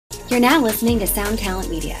You're now listening to Sound Talent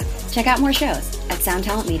Media. Check out more shows at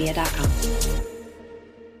soundtalentmedia.com.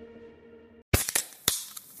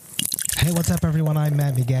 Hey, what's up, everyone? I'm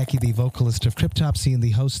Matt Migaki, the vocalist of Cryptopsy and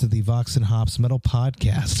the host of the Vox and Hops Metal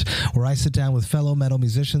Podcast, where I sit down with fellow metal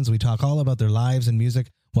musicians. We talk all about their lives and music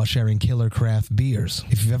while sharing killer craft beers.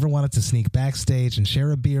 If you've ever wanted to sneak backstage and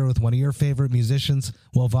share a beer with one of your favorite musicians,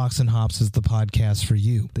 well, Vox and Hops is the podcast for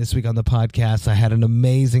you. This week on the podcast, I had an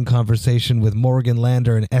amazing conversation with Morgan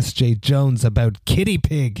Lander and S.J. Jones about Kitty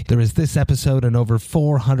Pig. There is this episode and over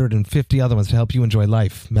 450 other ones to help you enjoy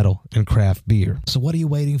life, metal, and craft beer. So what are you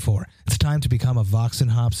waiting for? It's time to become a Vox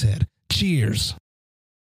and Hops head. Cheers!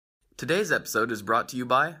 Today's episode is brought to you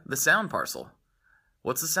by The Sound Parcel.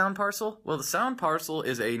 What's the Sound Parcel? Well, the Sound Parcel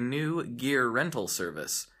is a new gear rental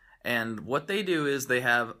service. And what they do is they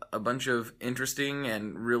have a bunch of interesting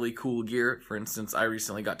and really cool gear. For instance, I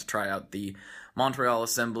recently got to try out the Montreal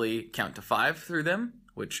Assembly Count to 5 through them,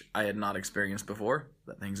 which I had not experienced before.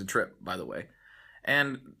 That thing's a trip, by the way.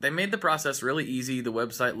 And they made the process really easy. The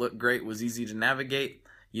website looked great, was easy to navigate.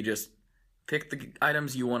 You just pick the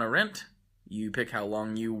items you want to rent. You pick how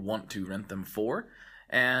long you want to rent them for.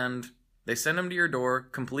 And they send them to your door,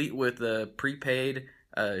 complete with a prepaid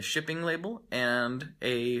shipping label and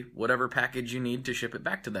a whatever package you need to ship it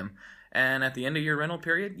back to them. And at the end of your rental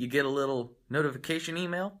period, you get a little notification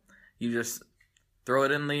email. You just throw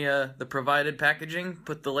it in the provided packaging,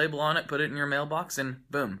 put the label on it, put it in your mailbox, and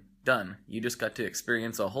boom, done. You just got to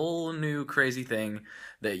experience a whole new crazy thing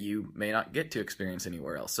that you may not get to experience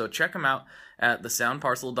anywhere else. So check them out at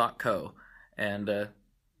thesoundparcel.co and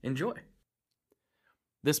enjoy.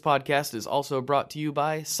 This podcast is also brought to you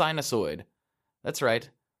by Sinusoid. That's right.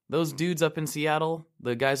 Those dudes up in Seattle,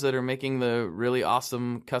 the guys that are making the really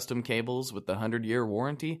awesome custom cables with the 100-year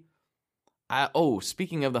warranty.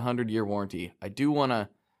 Speaking of the 100-year warranty, I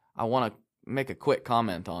want to make a quick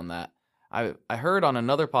comment on that. I heard on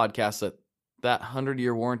another podcast that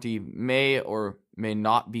 100-year warranty may or may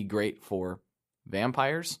not be great for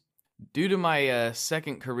vampires. Due to my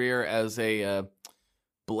second career as a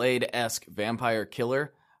Blade-esque vampire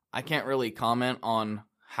killer, I can't really comment on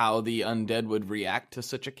how the undead would react to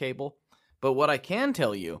such a cable. But what I can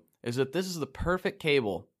tell you is that this is the perfect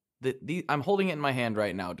cable. I'm holding it in my hand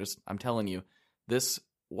right now. I'm telling you, this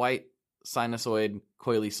white sinusoid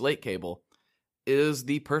coily slate cable is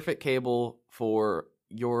the perfect cable for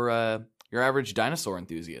your average dinosaur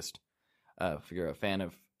enthusiast. If you're a fan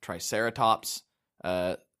of Triceratops,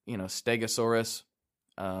 Stegosaurus,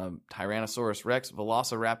 Tyrannosaurus Rex,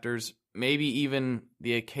 Velociraptors, maybe even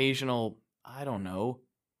the occasional,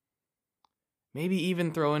 maybe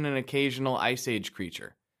even throw in an occasional Ice Age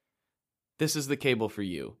creature. This is the cable for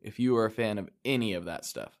you if you are a fan of any of that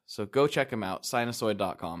stuff. So go check them out,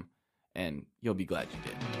 sinusoid.com, and you'll be glad you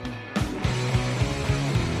did.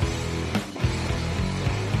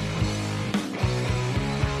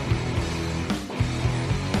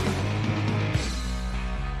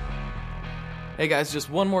 Hey guys, just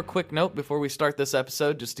one more quick note before we start this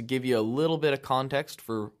episode, just to give you a little bit of context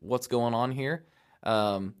for what's going on here.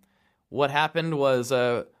 What happened was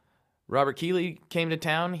Robert Keeley came to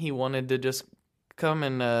town. He wanted to just come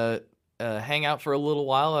and hang out for a little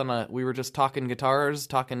while, and we were just talking guitars,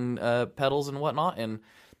 talking pedals and whatnot, and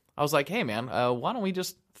I was like, hey man, why don't we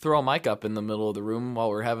just throw a mic up in the middle of the room while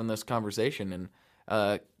we're having this conversation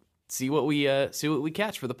and see what we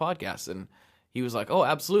catch for the podcast? And he was like, oh,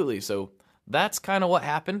 absolutely. So that's kind of what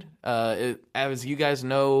happened. As you guys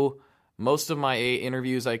know, most of my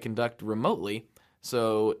interviews I conduct remotely,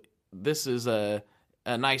 so this is a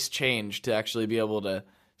nice change to actually be able to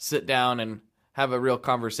sit down and have a real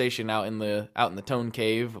conversation out in the Tone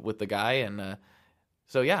Cave with the guy. And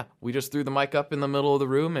so yeah, we just threw the mic up in the middle of the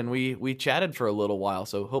room and we chatted for a little while.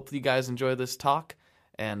 So hopefully you guys enjoy this talk,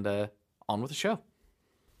 and on with the show.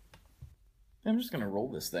 I'm just gonna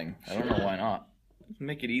roll this thing. I don't know why not.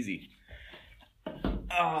 Make it easy.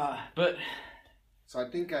 But so I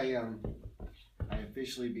think I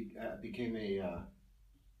officially became an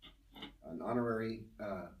honorary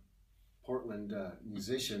Portland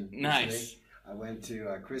musician. Nice. Yesterday. I went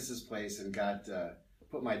to Chris's place and got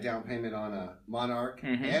put my down payment on a Monarch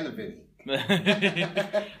and a Vinny.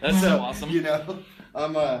 That's so awesome. You know,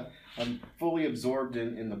 I'm fully absorbed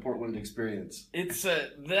in the Portland experience. It's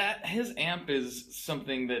that his amp is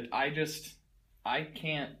something that I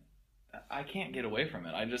can't get away from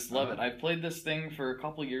it. I just love it. I've played this thing for a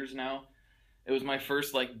couple years now. It was my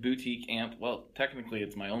first boutique amp. Well, technically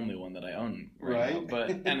it's my only one that I own right now.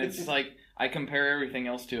 But and it's I compare everything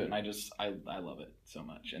else to it, and I love it so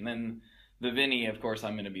much. And then the Vinny, of course,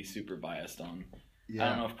 I'm going to be super biased on. Yeah. I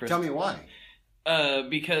don't know if Chris. Tell me why.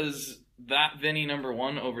 Because that Vinny number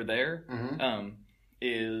 1 over there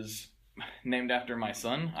is named after my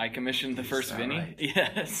son. I commissioned the first Vinny. Right?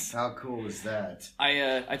 Yes. How cool is that?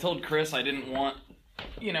 I told Chris I didn't want,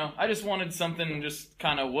 I just wanted something just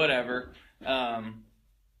kind of whatever,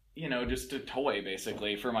 just a toy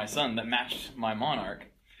basically for my son that matched my Monarch.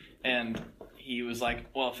 And he was like,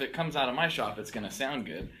 well, if it comes out of my shop, it's going to sound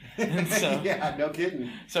good. And so, yeah, no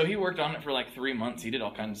kidding. So he worked on it for like 3 months. He did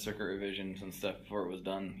all kinds of circuit revisions and stuff before it was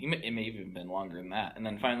done. It may even been longer than that. And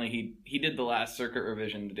then finally he did the last circuit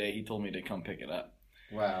revision today. He told me to come pick it up.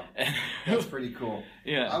 Wow. That's pretty cool.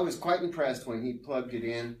 Yeah. I was quite impressed when he plugged it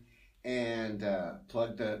in and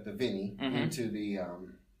plugged the Vinny into the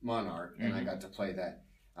Monarch, and I got to play that.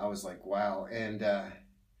 I was like, wow. And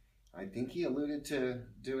I think he alluded to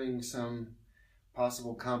doing some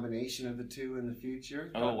possible combination of the two in the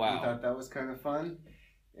future. Oh, wow. He thought that was kind of fun,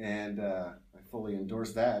 and I fully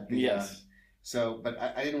endorse that. Yes. But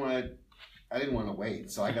I didn't want to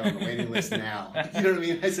wait, so I got on the waiting list now. You know what I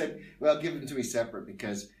mean? I said, well, give them to me separate,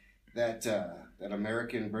 because that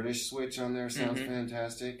American-British switch on there sounds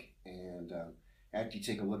fantastic, and after you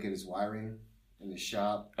take a look at his wiring in the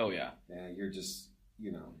shop, oh yeah, you're just,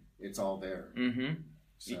 it's all there.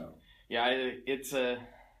 So yeah, it's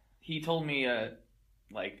he told me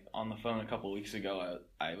like on the phone a couple weeks ago,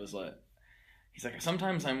 I was like, he's like,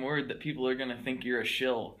 sometimes I'm worried that people are gonna think you're a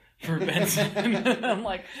shill for Benson. I'm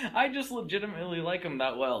like, I just legitimately like him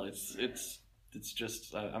that well. It's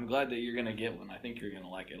just I'm glad that you're gonna get one. I think you're gonna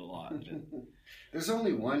like it a lot. There's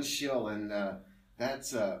only one shill, and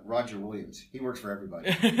that's Roger Williams. He works for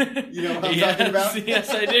everybody. You know what I'm talking about? Yes,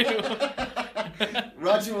 I do.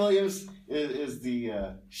 Roger Williams is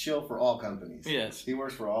the shill for all companies. Yes. He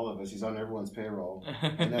works for all of us. He's on everyone's payroll,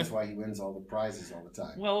 and that's why he wins all the prizes all the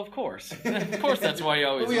time. Well, of course. Of course, that's why he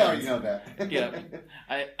always we wins. already know that. Yeah.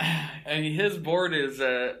 I mean, his board is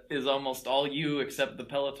almost all you except the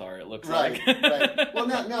Pelotar, it looks like. Right. Well,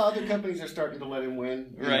 now other companies are starting to let him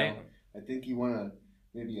win. You right. know. I think he won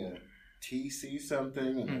maybe a TC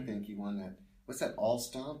something, and I think he won that. What's that? All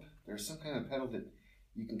Stomp? There's some kind of pedal that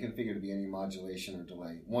you can configure to be any modulation or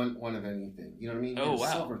delay. One of anything. You know what I mean? Oh, it's wow.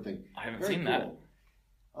 a silver thing. I haven't Very seen cool. that.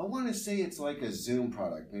 I want to say it's like a Zoom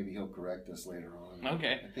product. Maybe he'll correct us later on.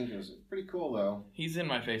 Okay. I think it was pretty cool, though. He's in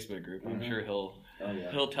my Facebook group. I'm sure he'll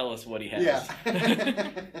tell us what he has.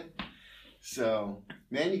 Yeah. So,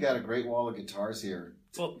 man, you got a great wall of guitars here.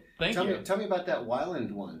 Well, thank you. Tell me about that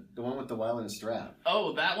Weiland one, the one with the Weiland strap.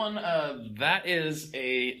 Oh, that one. That is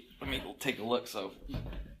a. Let me take a look. So,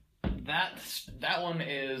 that one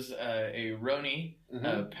is a Roni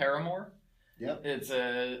Paramore. Yep. It's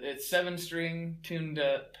 7-string tuned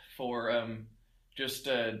up for just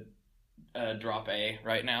drop A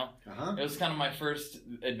right now. It was kind of my first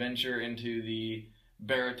adventure into the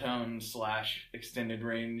baritone / extended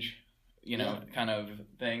range, kind of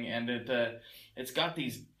thing, and it's got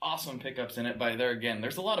these awesome pickups in it. By there again,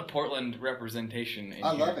 there's a lot of Portland representation in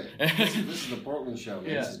I here. love it. This is the Portland show. Man.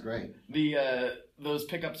 Yeah. This is great. Those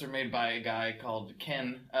pickups are made by a guy called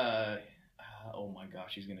Ken. Oh my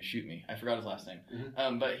gosh, he's gonna shoot me. I forgot his last name.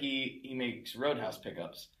 But he makes Roadhouse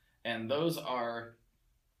pickups, and those are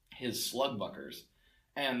his slugbuckers,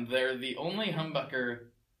 and they're the only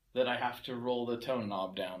humbucker that I have to roll the tone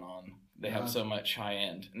knob down on. They have so much high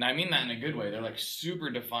end, and I mean that in a good way. They're like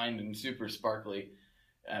super defined and super sparkly.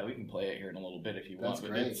 We can play it here in a little bit if you want. That's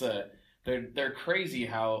but great. it's they're crazy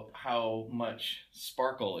how much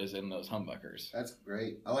sparkle is in those humbuckers. That's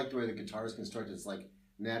great. I like the way the guitar is constructed. It's like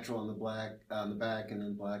natural on the back, and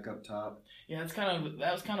then black up top. Yeah, that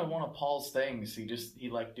was kind of one of Paul's things. He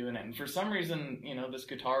liked doing it, and for some reason, this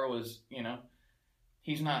guitar was,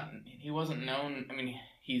 he wasn't known. I mean,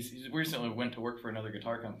 he's recently went to work for another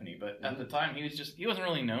guitar company, but at the time he wasn't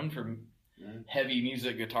really known for heavy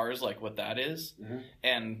music guitars like what that is.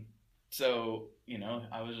 And so,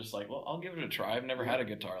 I was just like, well, I'll give it a try. I've never had a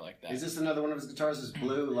guitar like that. Is this another one of his guitars? Is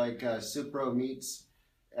blue, like Supro meets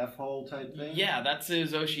F-hole type thing? Yeah, that's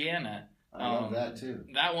his Oceana. I love that too.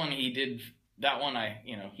 That one he did. That one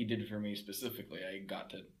he did for me specifically. I got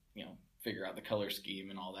to figure out the color scheme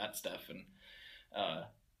and all that stuff, and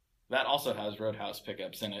that also has Roadhouse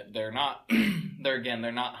pickups in it. They're not.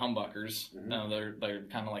 They're not humbuckers. No, they're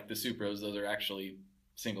kind of like the Supros. Those are actually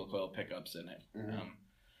single coil pickups in it.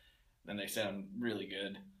 And they sound really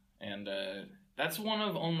good. And that's one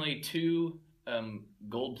of only 2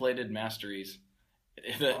 gold-plated Masteries.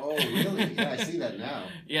 Oh, really? Yeah, I see that now.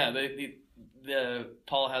 Yeah, the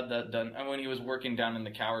Paul had that done when he was working down in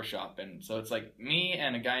the Cower shop, and so it's like me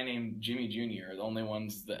and a guy named Jimmy Jr. are the only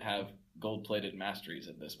ones that have gold-plated masteries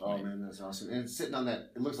at this Oh point. man, that's awesome. And it's sitting on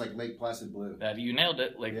that. It looks like Lake Placid blue. That you nailed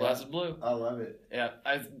it, Lake Placid blue. I love it. Yeah,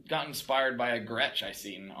 I've got inspired by a Gretsch I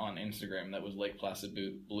seen on Instagram that was Lake Placid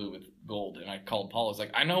blue with gold, and I called Paul. I was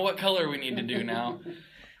like, I know what color we need to do now.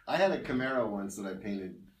 I had a Camaro once that I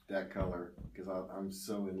painted that color because I'm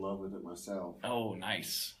so in love with it myself. Oh,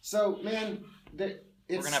 nice. So man, We're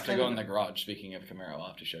gonna have to go in the garage. Speaking of Camaro, I'll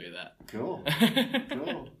have to show you that. Cool.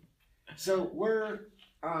 Cool. So we're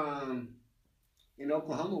in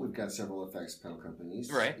Oklahoma. We've got several effects pedal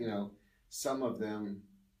companies, right? You know, some of them,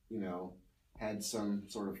 you know, had some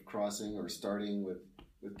sort of crossing or starting with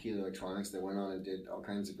Key Electronics. They went on and did all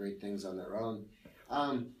kinds of great things on their own.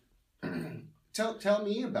 Tell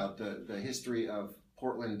me about the history of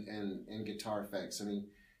Portland and guitar effects. I mean,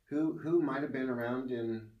 who might have been around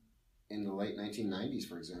in the late 1990s,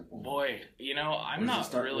 for example? Boy, you know, I'm not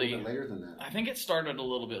start really. A little bit later than that. I think it started a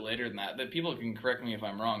little bit later than that. That people can correct me if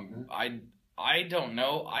I'm wrong. Mm-hmm. I don't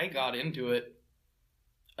know. I got into it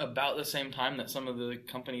about the same time that some of the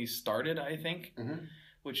companies started. I think,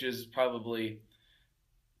 which is probably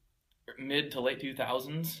mid to late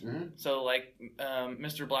 2000s. Mm-hmm. So like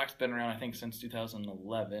Mr. Black's been around I think since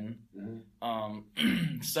 2011.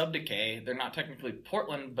 Subdecay, they're not technically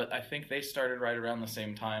Portland, but I think they started right around the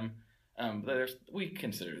same time. We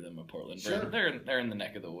consider them a Portland brand. Sure. They're in the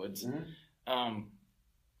neck of the woods.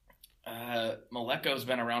 Maleco's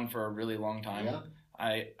been around for a really long time. Yeah.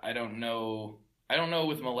 I don't know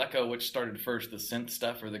with Maleco which started first, the synth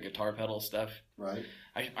stuff or the guitar pedal stuff. Right.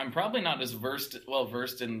 I'm probably not as well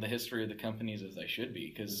versed in the history of the companies as I should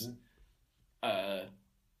be because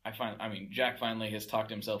Jack finally has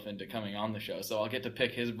talked himself into coming on the show, so I'll get to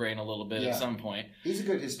pick his brain a little bit at some point. He's a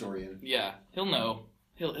good historian. Yeah, he'll know.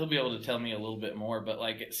 He'll be able to tell me a little bit more, but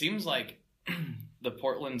like it seems like the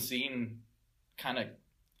Portland scene kind of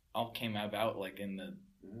all came about like in the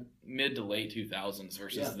mid to late 2000s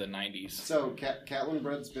versus the 90s. So Catlin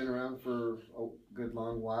Bread's been around for a good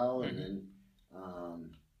long while, and then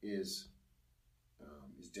is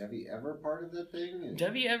Debbie Ever part of that thing? And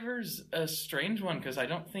Debbie Ever's a strange one because I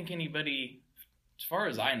don't think anybody, as far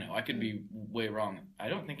as I know, I could be way wrong. I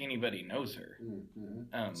don't think anybody knows her.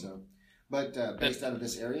 But based out of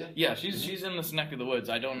this area? Yeah, she's in this neck of the woods.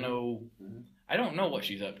 I don't know. I don't know what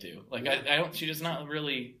she's up to. Like I don't. She does not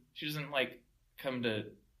really. She doesn't like come to,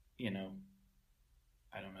 you know.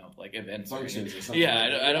 I don't know, like events functions or something. Yeah,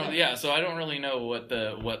 like I don't. Yeah, so I don't really know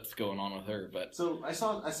what's going on with her. But so I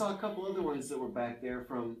saw a couple other ones that were back there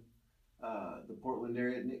from the Portland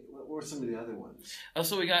area. What were some of the other ones?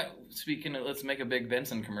 So we got, speaking of, let's make a big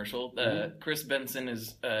Benson commercial. Chris Benson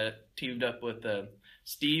is teamed up with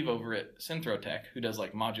Steve over at Synthrotech, who does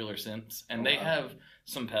like modular synths, and they have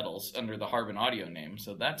some pedals under the Harbin Audio name.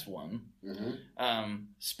 So that's one.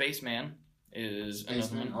 Spaceman is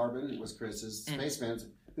Spaceman. Harbin was Chris's. Spaceman.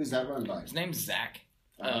 Who's that run by? His name's Zach.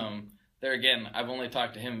 There again, I've only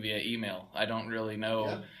talked to him via email. I don't really know.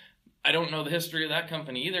 Yeah. I don't know the history of that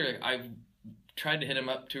company either. I've tried to hit him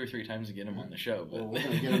up 2 or 3 times to get him on the show. But we're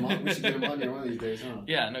gonna get him on. We should get him on here one of these days, huh?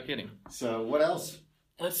 Yeah, no kidding. So what else?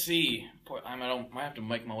 Let's see. I might have to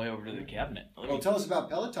make my way over to the cabinet. Tell us about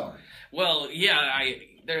Pelotar. Well, yeah,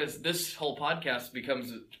 there's this whole podcast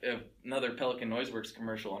becomes another Pelican Noiseworks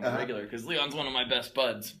commercial on a regular because Leon's one of my best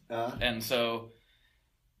buds, and so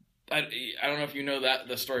I don't know if you know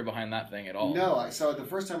the story behind that thing at all. No, so the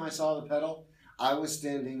first time I saw the pedal, I was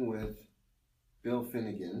standing with Bill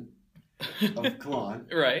Finnegan of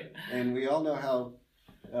Klon, right? And we all know how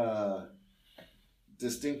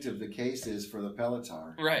distinctive the case is for the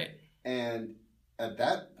Pelotar, right? And at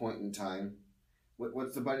that point in time,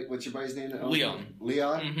 what's your buddy's name? Leon.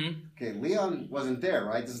 Leon? Mm-hmm. Okay, Leon wasn't there,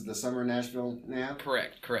 right? This is the Summer Nashville now?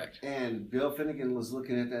 Correct. And Bill Finnegan was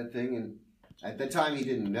looking at that thing, and at the time he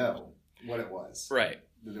didn't know what it was. Right.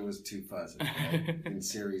 That it was too fuzzy, right? In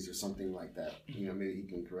series or something like that. You know, maybe he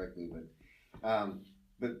can correct me,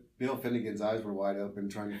 but Bill Finnegan's eyes were wide open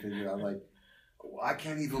trying to figure out, like, I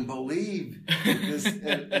can't even believe this.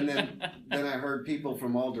 And then I heard people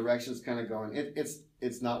from all directions kind of going,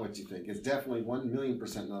 it's not what you think. It's definitely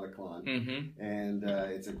 1,000,000% not a Klon. Mm-hmm. And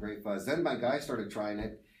it's a great fuzz. Then my guy started trying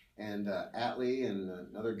it, and Atlee and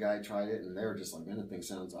another guy tried it, and they were just like, man, that thing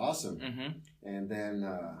sounds awesome. Mm-hmm. And then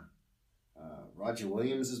Roger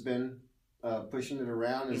Williams has been pushing it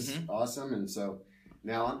around. Is awesome. And so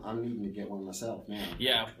now I'm needing to get one myself now.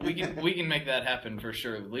 Yeah, we can make that happen for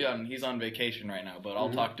sure. Leon, he's on vacation right now, but I'll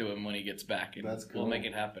talk to him when he gets back, and that's cool. We'll make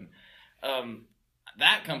it happen.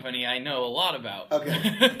 That company I know a lot about.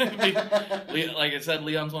 Okay. Like I said,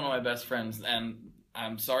 Leon's one of my best friends, and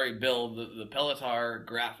I'm sorry, Bill, the Pelotar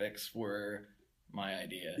graphics were my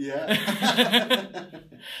idea. Yeah.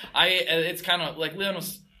 It's kind of like Leon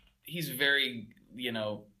he's very,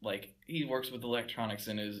 like he works with electronics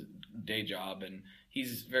in his day job, and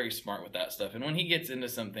he's very smart with that stuff. And when he gets into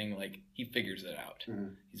something, like, he figures it out.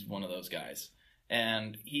 Mm-hmm. He's one of those guys.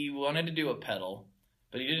 And he wanted to do a pedal,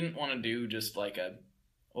 but he didn't want to do just like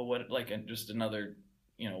just another,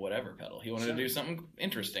 whatever pedal. He wanted to do something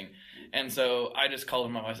interesting. And so I just called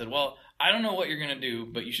him up. I said, well, I don't know what you're going to do,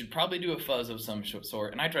 but you should probably do a fuzz of some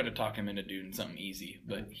sort. And I tried to talk him into doing something easy,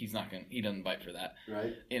 but he doesn't bite for that.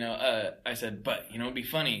 Right. I said, but, it'd be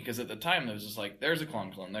funny, because at the time there was just like, there's a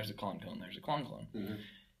clone, there's a clone, there's a clone. Mm-hmm.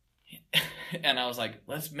 And I was like,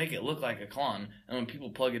 let's make it look like a clone. And when people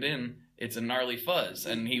plug it in, it's a gnarly fuzz.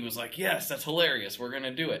 And he was like, yes, that's hilarious. We're going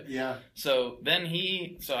to do it. Yeah. So then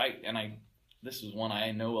this is one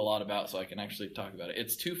I know a lot about, so I can actually talk about it.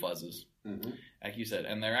 It's two fuzzes, like you said,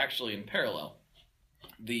 and they're actually in parallel.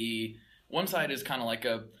 The one side is kind of like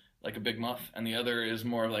a Big Muff, and the other is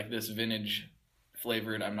more like this vintage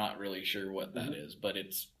flavored. I'm not really sure what that is, but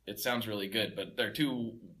it sounds really good. But they're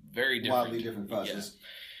two very different, wildly different fuzzes. Yeah.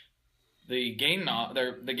 The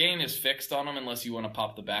gain is fixed on them unless you want to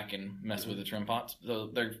pop the back and mess with the trim pots.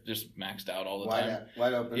 So they're just maxed out all the time.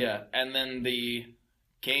 Wide open. Yeah, and then the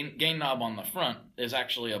gain knob on the front is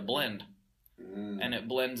actually a blend, and it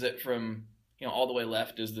blends it from all the way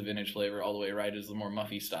left is the vintage flavor, all the way right is the more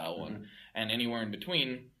muffy style one, and anywhere in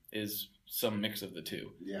between is some mix of the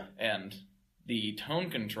two. Yeah, and the tone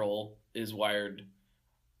control is wired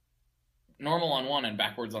normal on one and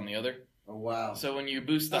backwards on the other. Oh, wow. So when you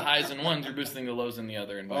boost the highs in one, you're boosting the lows in the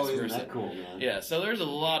other, and vice versa. Isn't that cool, man? Yeah, so there's a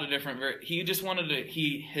lot of different... He just wanted to...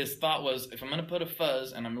 His thought was, if I'm going to put a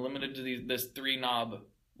fuzz, and I'm limited to this 3-knob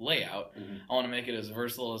layout, I want to make it as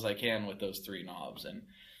versatile as I can with those 3 knobs, and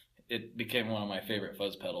it became one of my favorite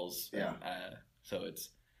fuzz pedals. Yeah. So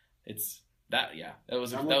it's that, yeah. That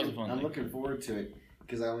was a fun thing. I'm looking forward to it,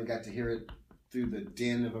 because I only got to hear it through the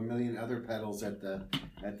din of a million other pedals at the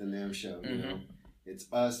NAMM show, you know? It's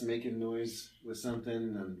us making noise with something,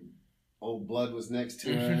 and Old Blood was next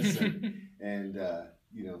to us, and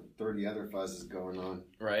 30 other fuzzes going on.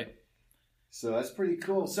 Right. So that's pretty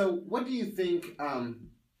cool. So what do you think?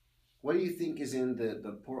 What do you think is in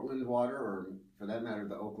the Portland water, or for that matter,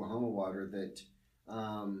 the Oklahoma water, that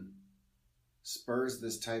spurs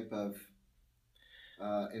this type of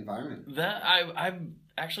environment? That I've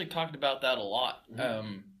actually talked about that a lot.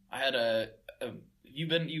 I had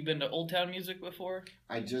You've been to Old Town Music before?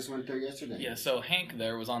 I just went there yesterday. Yeah, so Hank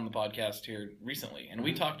there was on the podcast here recently, and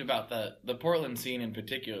we talked about the Portland scene in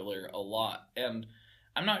particular a lot. And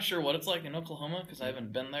I'm not sure what it's like in Oklahoma, because I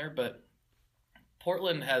haven't been there, but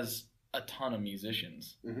Portland has a ton of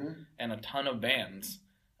musicians and a ton of bands.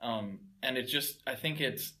 And it's just, I think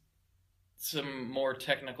it's some more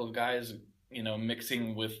technical guys,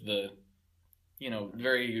 mixing with the,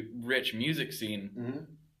 very rich music scene.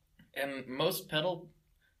 And most pedal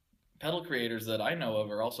creators that I know of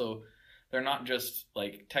are also, they're not just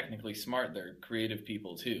like technically smart, they're creative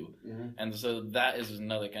people too. And so that is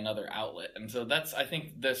another outlet. And so I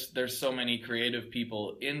think there's so many creative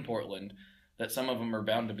people in Portland that some of them are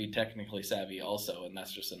bound to be technically savvy also, and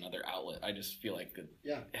that's just another outlet. I just feel like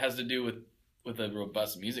it has to do with a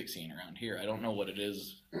robust music scene around here. I don't know what it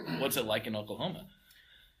is. What's it like in Oklahoma?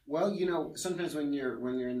 Well, sometimes when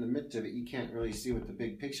you're in the midst of it, you can't really see what the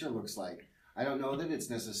big picture looks like. I don't know that it's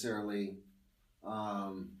necessarily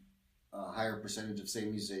a higher percentage of, say,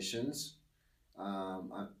 musicians.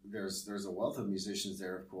 There's a wealth of musicians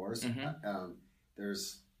there, of course.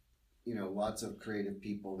 There's lots of creative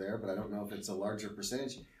people there, but I don't know if it's a larger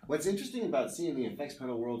percentage. What's interesting about seeing the effects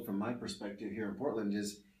pedal world from my perspective here in Portland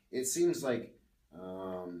is it seems like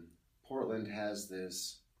Portland has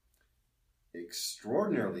this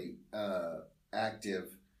extraordinarily active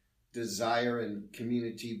desire and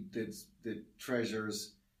community that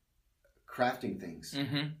treasures crafting things,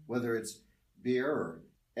 whether it's beer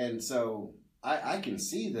and so I can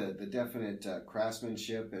see the definite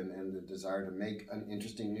craftsmanship and the desire to make an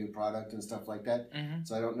interesting new product and stuff like that.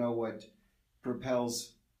 So I don't know what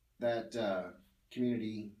propels that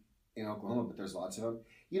community in Oklahoma, but there's lots of them.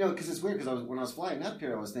 Because it's weird, because when I was flying up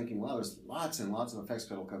here, I was thinking, wow, there's lots and lots of effects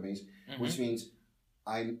pedal companies, which means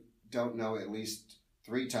I don't know at least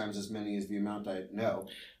 3 times as many as the amount I know.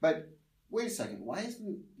 But wait a second, why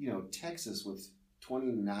isn't, Texas with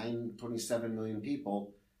 27 million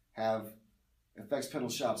people have effects pedal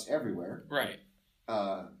shops everywhere? Right.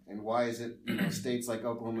 And why is it, states like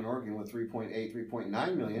Oklahoma and Oregon with 3.8,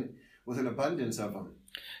 3.9 million with an abundance of them?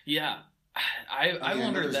 Yeah. I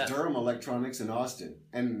wonder there's that. Durham Electronics in Austin,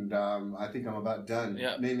 and I think I'm about done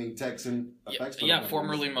naming Texan effects.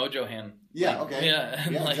 Formerly Mojohan. Yeah. Okay.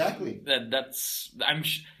 Yeah. Exactly. That's.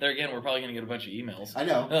 There again. We're probably gonna get a bunch of emails. I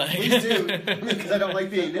know. Please do, because I don't like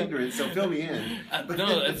being ignorant. So fill me in.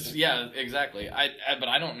 No, it's exactly. But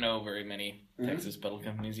I don't know very many Texas pedal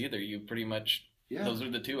companies either. You pretty much. Yeah. Those are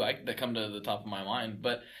the two that come to the top of my mind.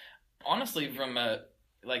 But honestly, from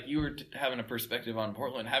like you were having a perspective on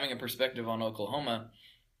Portland, having a perspective on Oklahoma,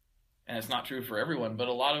 and it's not true for everyone, but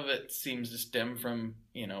a lot of it seems to stem from,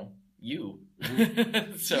 you.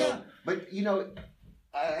 So, yeah, but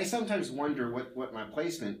I sometimes wonder what my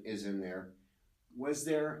placement is in there. Was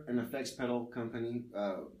there an effects pedal company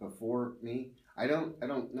before me? I don't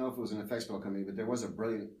know if it was an effects pedal company, but there was a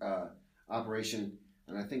brilliant operation,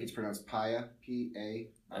 and I think it's pronounced Paya, P-A.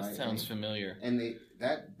 That sounds familiar. And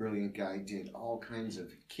that brilliant guy did all kinds of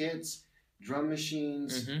kits, drum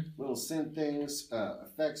machines, little synth things,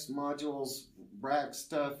 effects modules, rack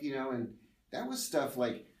stuff, and that was stuff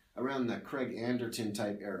like around the Craig Anderton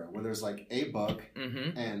type era, where there's like a book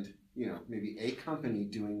and maybe a company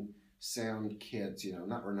doing sound kits,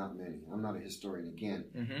 not many. I'm not a historian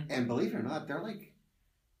again, and believe it or not, they're like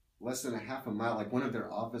less than a half a mile. Like one of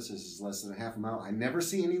their offices is less than a half a mile. I never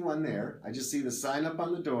see anyone there. I just see the sign up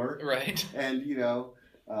on the door. Right. And,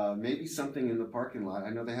 maybe something in the parking lot.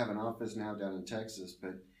 I know they have an office now down in Texas.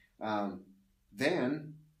 But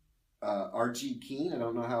then R.G. Keen, I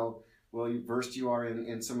don't know how well versed you are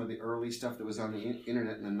in some of the early stuff that was on the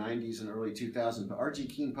internet in the 90s and early 2000s. But R.G.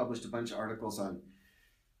 Keen published a bunch of articles on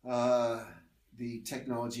the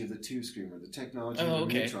technology of the tube screamer, the technology of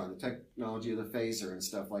the neutron, the technology of the phaser, and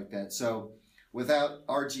stuff like that. So, without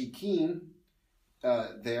R.G. Keen,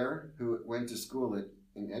 who went to school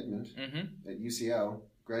in Edmond at UCO,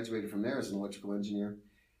 graduated from there as an electrical engineer,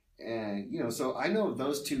 and so I know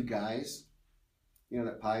those two guys,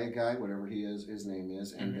 that Paya guy, whatever his name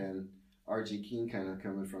is, and then R.G. Keen kind of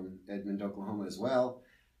coming from Edmond, Oklahoma as well,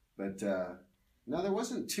 but. No, there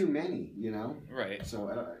wasn't too many, Right. So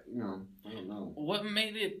I don't know. What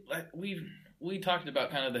made it like we talked about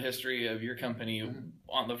kind of the history of your company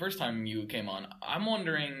on the first time you came on. I'm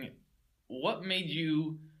wondering what made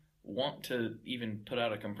you want to even put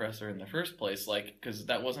out a compressor in the first place, because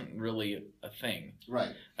that wasn't really a thing.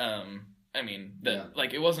 Right.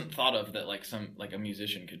 It wasn't thought of that a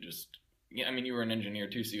musician could just. You were an engineer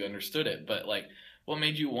too, so you understood it. But what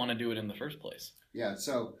made you want to do it in the first place? Yeah.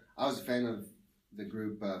 So I was a fan of the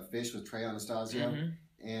group Fish with Trey Anastasio,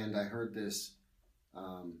 and I heard this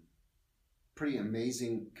pretty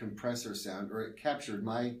amazing compressor sound, or it captured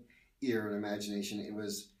my ear and imagination. It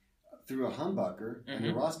was through a humbucker, and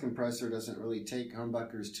the Ross compressor doesn't really take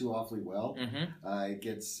humbuckers too awfully well. It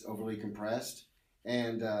gets overly compressed,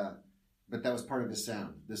 and but that was part of the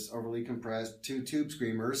sound. This overly compressed, two tube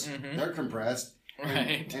screamers, they're compressed.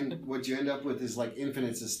 Right. And what you end up with is like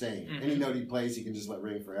infinite sustain. Any note he plays, he can just let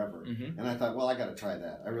ring forever. And I thought, well, I got to try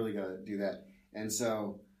that. I really got to do that. And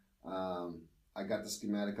so I got the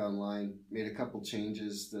schematic online, made a couple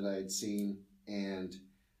changes that I had seen, and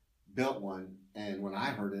built one. And when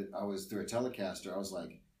I heard it, I was through a Telecaster. I was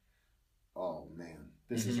like, oh, man,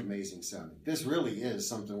 this is amazing sounding. This really is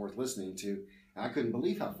something worth listening to. And I couldn't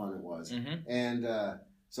believe how fun it was. And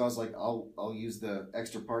so I was like, I'll use the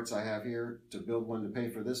extra parts I have here to build one to pay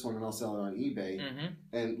for this one, and I'll sell it on eBay.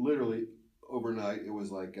 And literally overnight, it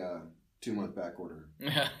was like a 2-month back order.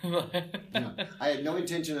 I had no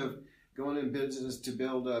intention of going in business to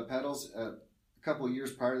build pedals. A couple of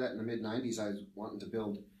years prior to that, in the mid-'90s, I was wanting to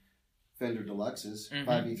build Fender Deluxes,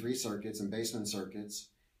 5E3 circuits and Bassman circuits.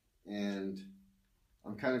 And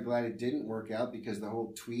I'm kind of glad it didn't work out, because the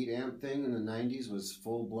whole Tweed amp thing in the 90s was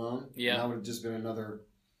full-blown. Yeah. And that would have just been another...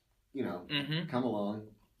 come along,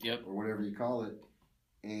 or whatever you call it,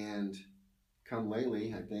 and come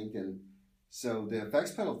lately, I think. And so the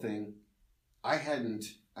effects pedal thing, I hadn't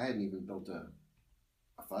even built a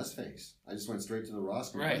fuzz face. I just went straight to the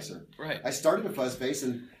Ross compressor. Right. I started a fuzz face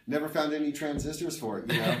and never found any transistors for it.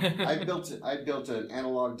 I built an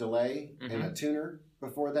analog delay and a tuner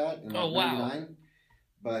before that in 99.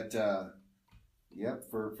 But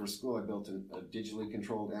for school, I built a digitally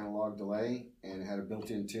controlled analog delay and had a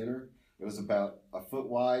built-in tuner. It was about a foot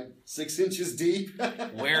wide, 6 inches deep.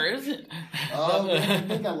 Where is it? I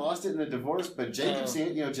think I lost it in a divorce, but Jacob's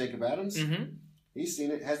seen it. Jacob Adams? He's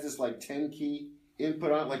seen it. It has this 10-key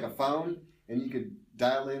input on it, like a phone, and you could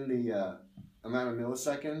dial in the amount of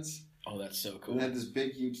milliseconds. Oh, that's so cool. And it had this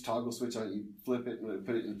big, huge toggle switch on it. You flip it and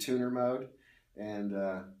put it in tuner mode. And,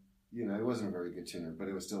 it wasn't a very good tuner, but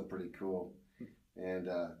it was still pretty cool. And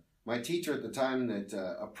my teacher at the time that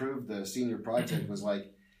approved the senior project was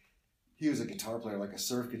like, he was a guitar player, like a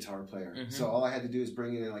surf guitar player. Mm-hmm. So all I had to do is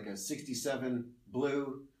bring in like a 67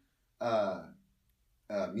 blue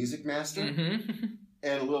Music Master Mm-hmm.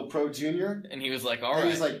 and a little Pro Junior. And he was like, all right.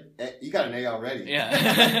 And he was like, you got an A already.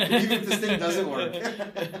 Yeah. Even if this thing doesn't work.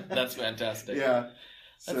 That's fantastic. Yeah.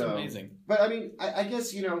 That's amazing. But I mean, I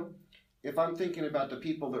guess, you know, if I'm thinking about the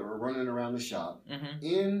people that were running around the shop Mm-hmm.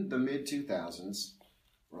 in the mid-2000s,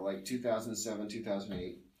 or like 2007,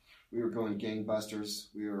 2008, we were going gangbusters.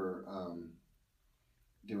 We were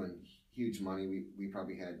doing huge money. We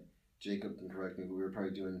probably had, Jacob can correct me, but we had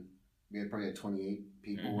probably had 28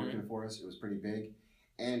 people Mm-hmm. working for us. It was pretty big.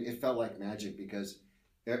 And it felt like magic because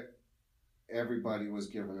everybody was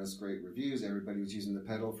giving us great reviews. Everybody was using the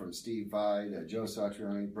pedal, from Steve Vai to Joe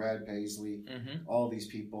Satriani, Brad Paisley, Mm-hmm. all these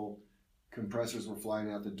people. Compressors were flying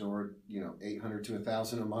out the door, you know, $800 to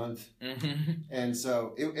 $1,000 a month. Mm-hmm. And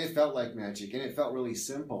so it felt like magic, and it felt really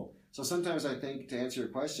simple. So sometimes I think, to answer your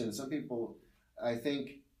question, some people, I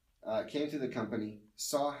think, came to the company,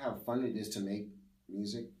 saw how fun it is to make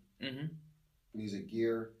music, Mm-hmm. music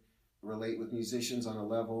gear, relate with musicians on a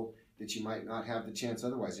level that you might not have the chance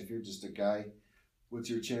otherwise. If you're just a guy,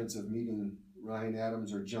 what's your chance of meeting Ryan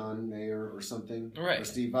Adams or John Mayer or something, Right. or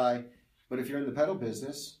Steve Vai? But if you're in the pedal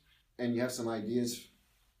business and you have some ideas,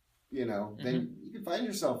 you know, then you can find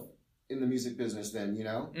yourself in the music business then, you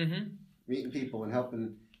know, Mm-hmm. meeting people and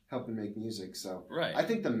helping make music. So Right. I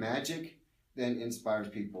think the magic then inspires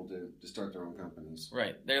people to start their own companies.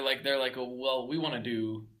 Right. They're like, well, we want to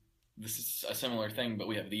do this is a similar thing, but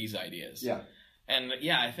we have these ideas. Yeah. And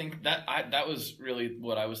yeah, I think that was really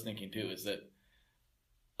what I was thinking too, is that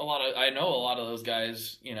I know a lot of those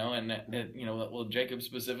guys, you know, and you know, well, Jacob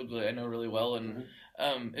specifically, I know really well. And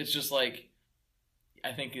it's just like,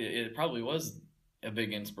 I think it probably was a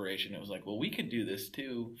big inspiration. It was like, well, we could do this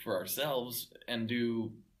too for ourselves and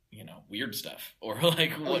do, you know, weird stuff or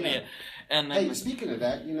like what. Yeah. And hey, speaking of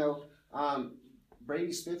that, you know,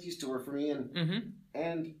 Brady Smith used to work for me, and Mm-hmm.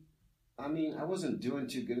 and I mean, I wasn't doing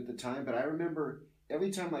too good at the time, but I remember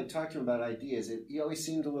every time I talked to him about ideas, he always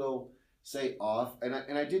seemed a little, say, off, and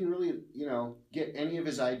I didn't really, you know, get any of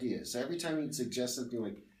his ideas. So every time he'd suggest something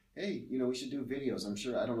like, hey, you know, we should do videos. I'm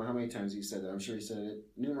sure, I don't know how many times he said that. I'm sure he said it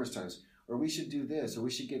numerous times. Or we should do this, or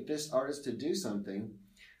we should get this artist to do something.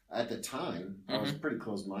 At the time, I was pretty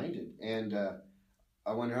closed-minded, and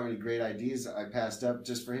I wonder how many great ideas I passed up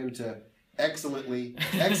just for him to excellently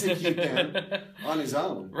execute them on his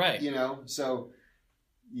own. Right. You know, so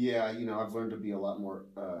yeah, you know, I've learned to be a lot more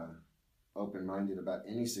open-minded about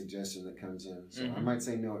any suggestion that comes in. So I might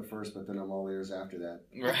say no at first, but then I'm all ears after that.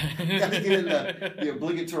 Right. Got to get in the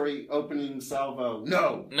obligatory opening salvo.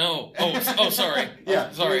 No. Oh, sorry. Yeah.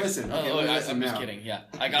 Oh, sorry. Listen. Okay, listen I'm now. just kidding. Yeah.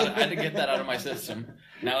 I had to get that out of my system.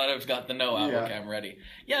 Now that I've got the no out, Yeah. okay, I'm ready.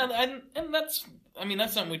 Yeah, and that's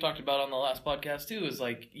something we talked about on the last podcast too, is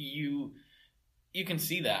like you can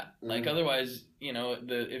see that. Like otherwise, you know,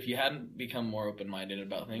 if you hadn't become more open-minded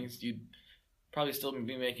about things, you'd probably still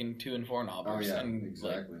be making 2 and 4 knobbers. Oh yeah, and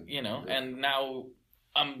exactly. Like, you know, Yeah. and now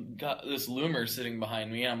I'm got this loomer sitting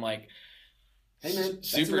behind me, and I'm like, Hey man, that's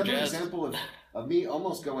super another jazzed. example of me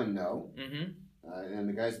almost going no, Mm-hmm. and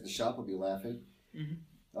the guys at the shop will be laughing. Mm-hmm.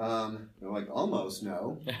 They're like, almost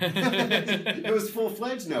no. It was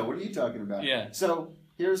full-fledged no. What are you talking about? Yeah. So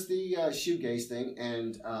here's the shoegaze thing,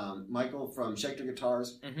 and Michael from Schecter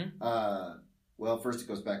Guitars. Mm-hmm. Well, first it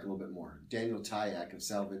goes back a little bit more. Daniel Tyak of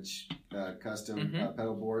Salvage Custom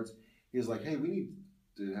pedal boards. He was like, hey, we need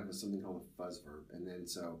to have something called a fuzz verb. And then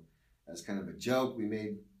so as kind of a joke, we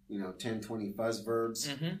made, 10, 20 fuzz verbs.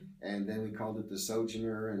 Mm-hmm. And then we called it the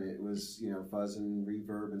Sojourner, and it was, fuzz and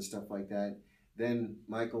reverb and stuff like that. Then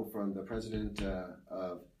Michael, from the president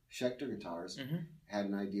of Schecter Guitars, had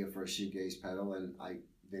an idea for a shoegaze pedal, and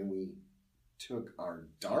then we took our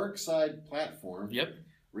Dark Side platform,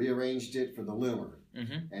 rearranged it for the Loomer,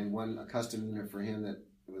 and a custom unit for him that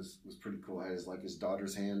was pretty cool. It had his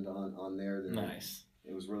daughter's hand on there. Nice.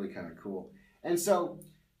 It was really kind of cool. And so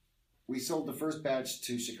we sold the first batch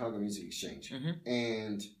to Chicago Music Exchange,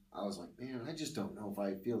 and I was like, man, I just don't know if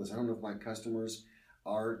I feel this. I don't know if my customers,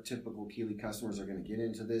 our typical Keeley customers, are going to get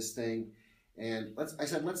into this thing. And I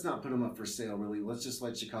said, let's not put them up for sale, really. Let's just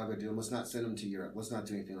let Chicago do them. Let's not send them to Europe. Let's not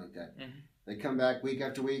do anything like that. They come back week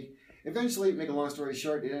after week. Eventually, make a long story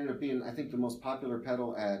short, it ended up being, I think, the most popular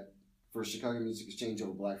pedal for Chicago Music Exchange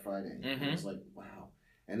over Black Friday. And I was like, wow.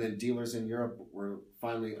 And then dealers in Europe were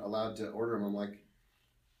finally allowed to order them. I'm like,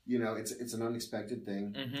 it's an unexpected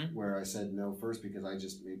thing where I said no first because I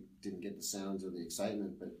just didn't get the sounds or the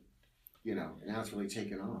excitement, but now it's really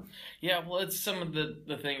taken off. Yeah, well, it's some of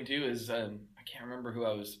the thing too is I can't remember who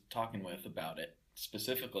I was talking with about it,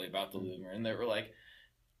 specifically about the Loomer, and they were like,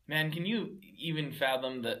 Man, can you even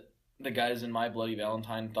fathom that the guys in My Bloody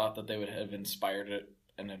Valentine thought that they would have inspired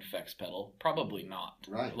an effects pedal? Probably not.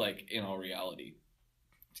 Right. Like, in all reality.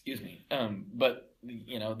 Excuse me. But,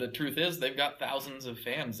 you know, the truth is they've got thousands of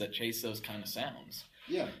fans that chase those kind of sounds.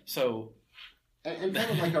 Yeah. So... And kind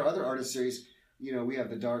of like our other artist series, you know, we have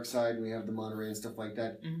the Dark Side and we have the Monterey and stuff like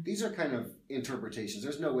that. Mm-hmm. These are kind of interpretations.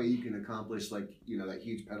 There's no way you can accomplish, like, you know, that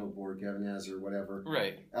huge pedal board Kevin has or whatever.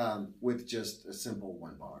 Right. With just a simple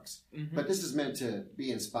one box. Mm-hmm. But this is meant to be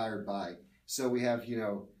inspired by. So we have, you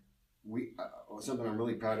know, something I'm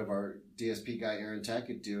really proud of our DSP guy Aaron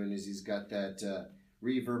Tackett doing is he's got that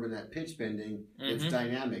reverb and that pitch bending. It's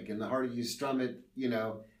dynamic. And the harder you strum it, you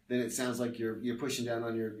know, then it sounds like you're pushing down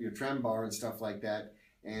on your trem bar and stuff like that.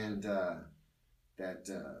 And that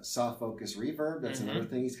soft focus reverb, that's another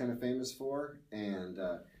thing he's kind of famous for. And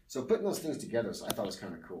so putting those things together, so I thought was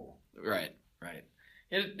kind of cool. Right. I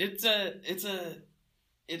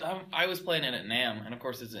was playing it at NAMM, and of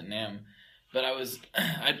course it's at NAMM, but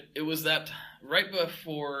it was that right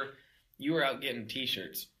before you were out getting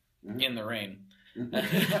T-shirts in the rain.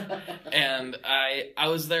 And I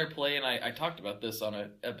was there playing. I talked about this on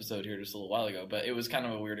an episode here just a little while ago, but it was kind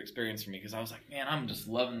of a weird experience for me because I was like, man, I'm just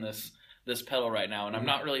loving this pedal right now, and I'm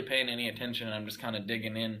not really paying any attention. I'm just kind of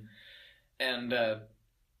digging in, and I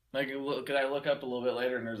look up a little bit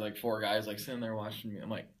later, and there's like 4 guys like sitting there watching me. I'm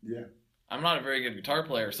like, yeah. I'm not a very good guitar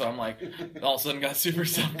player, so I'm like, all of a sudden got super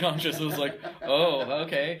self-conscious. I was like, oh,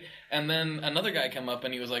 okay. And then another guy come up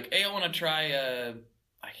and he was like, hey, I want to try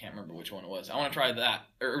I can't remember which one it was. I want to try that,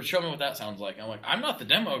 or show me what that sounds like. I'm like, I'm not the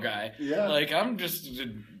demo guy. Yeah. Like, I'm just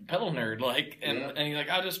a pedal nerd. Like, and he's like,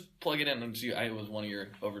 I'll just plug it in and see. It was one of your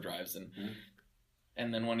overdrives,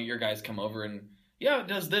 and then one of your guys come over and it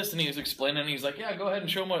does this, and he was explaining, and he's like, yeah, go ahead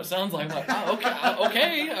and show him what it sounds like. I'm like, oh,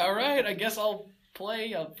 okay, all right, I guess I'll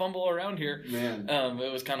fumble around here. Man,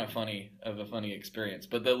 it was kind of a funny experience.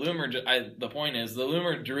 But the Loomer, the point is, the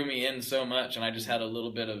Loomer drew me in so much, and I just had a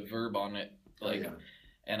little bit of verb on it, like.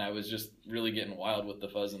 And I was just really getting wild with the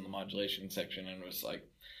fuzz in the modulation section, and I was like,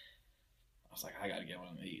 I got to get one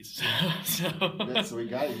of these. So we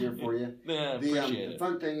got it here for you. Yeah, the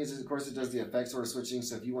fun thing is, of course, it does the effects order switching.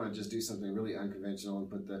 So if you want to just do something really unconventional and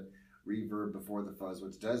put the reverb before the fuzz,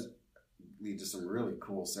 which does lead to some really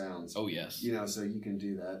cool sounds. Oh yes. You know, so you can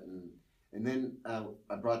do that, and then I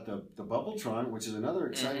brought the Bubbletron, which is another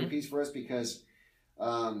exciting piece for us because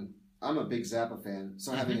I'm a big Zappa fan.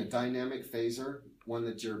 So having a dynamic phaser, one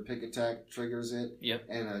that your pick attack triggers it,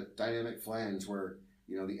 and a dynamic flange where,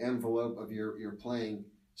 you know, the envelope of your playing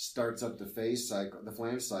starts up the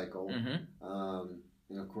flange cycle, and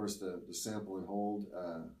of course the sample and hold,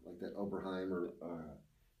 like that Oberheim or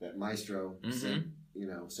that Maestro, you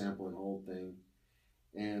know, sample and hold thing,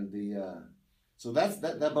 and so that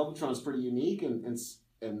Bubbletron is pretty unique, and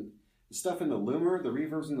the stuff in the Loomer, the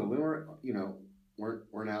reverbs in the Loomer, you know,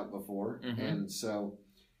 weren't out before, and so.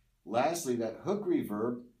 Lastly, that hook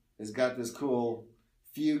reverb has got this cool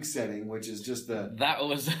fugue setting, which is just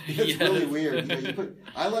it's really weird. You know,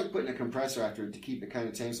 I like putting a compressor after it to keep it kind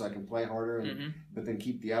of tame so I can play harder, but then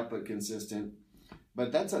keep the output consistent.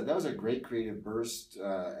 But that was a great creative burst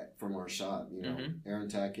from our shop. You know, Aaron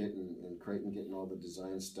Tackett and Creighton getting all the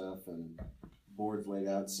design stuff and boards laid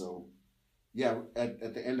out. So yeah,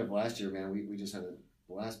 at the end of last year, man, we just had a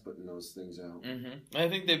blast putting those things out. I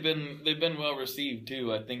think they've been well received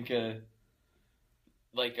too. I think I've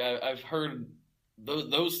heard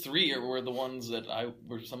those 3 were the ones that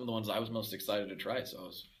were some of the ones I was most excited to try. So I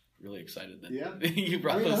was really excited that you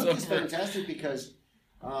brought those over. It's fantastic because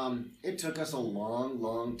it took us a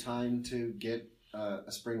long time to get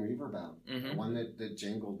a spring reverb out, one that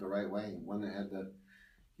jangled the right way, one that had the,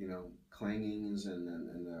 you know, clangings and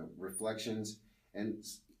the reflections. And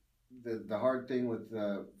the hard thing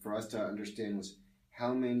for us to understand was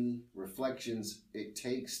how many reflections it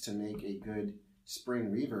takes to make a good spring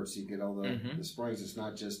reverb. So you get all the springs. It's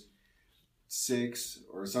not just 6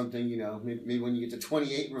 or something. You know, maybe when you get to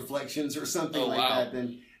 28 reflections or something that,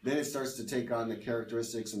 then it starts to take on the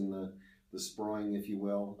characteristics and the sproing, if you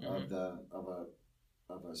will, of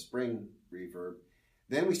a spring reverb.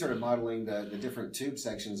 Then we started modeling the different tube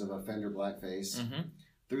sections of a Fender Blackface.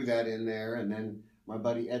 Threw that in there, and then my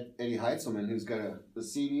buddy Eddie Heitzelman, who's got a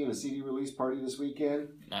CD and a CD release party this weekend.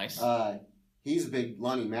 Nice. He's a big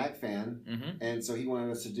Lonnie Mac fan, and so he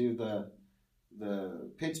wanted us to do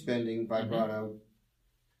the pitch bending vibrato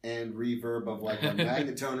and reverb of like a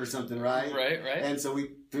magnetone or something, right? Right. And so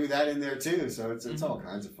we threw that in there too. So it's all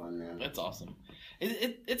kinds of fun, man. That's awesome.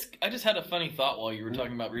 It's. I just had a funny thought while you were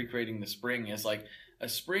talking about recreating the spring. It's like a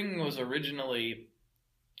spring was originally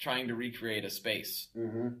trying to recreate a space.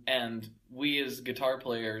 Mm-hmm. And we as guitar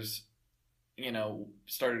players,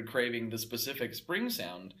 started craving the specific spring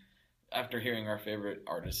sound after hearing our favorite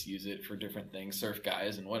artists use it for different things, Surf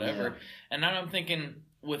Guys and whatever. Yeah. And now I'm thinking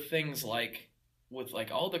with things like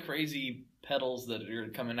all the crazy pedals that are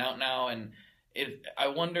coming out now, and I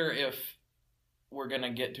wonder if we're going to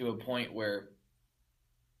get to a point where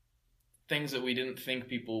things that we didn't think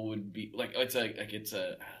people would be like,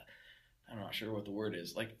 I'm not sure what the word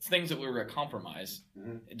is. Like things that were a compromise,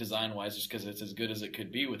 design-wise, just because it's as good as it could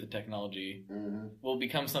be with the technology, will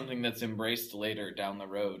become something that's embraced later down the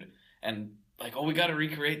road. And like, we got to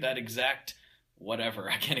recreate that exact whatever.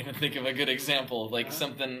 I can't even think of a good example. Like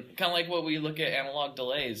something kind of like what we look at analog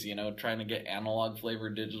delays. Trying to get analog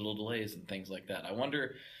flavored digital delays and things like that. I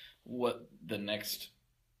wonder what the next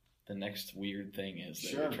weird thing is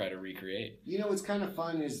that we try to recreate. What's kind of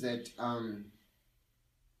fun is that.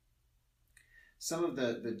 Some of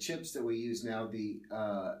the chips that we use now,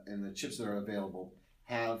 and the chips that are available,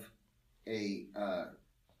 have a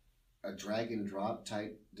drag and drop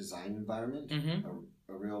type design environment, a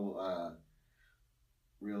real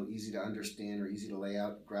easy to understand or easy to lay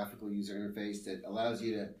out graphical user interface that allows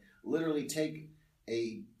you to literally take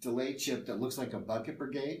a delay chip that looks like a bucket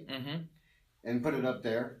brigade and put it up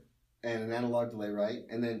there, and an analog delay, right,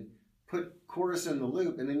 and then put chorus in the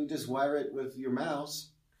loop, and then you just wire it with your mouse.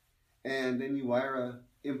 And then you wire a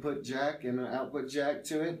input jack and an output jack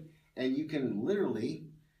to it, and you can literally,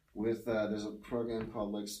 with there's a program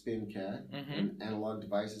called like SpinCat, and Analog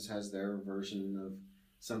Devices has their version of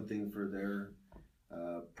something for their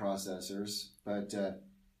processors, but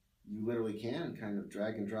you literally can kind of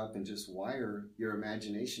drag and drop and just wire your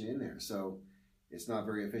imagination in there. So it's not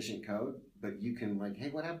very efficient code, but you can like, hey,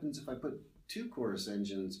 what happens if I put 2 chorus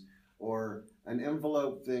engines? Or an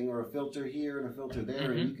envelope thing, or a filter here and a filter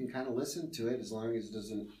there, and you can kind of listen to it as long as it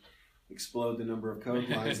doesn't explode the number of code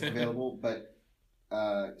lines available. But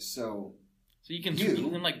so you can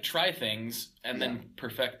like try things and then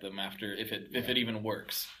perfect them after if it even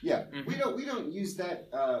works. Yeah, we don't use that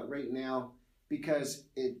right now because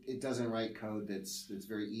it doesn't write code that's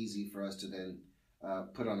very easy for us to then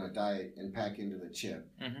put on a diet and pack into the chip.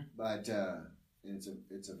 But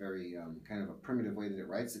it's a very kind of a primitive way that it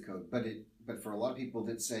writes the code. But for a lot of people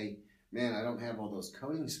that say, man, I don't have all those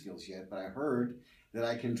coding skills yet, but I heard that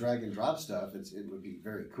I can drag and drop stuff, it would be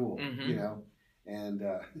very cool, And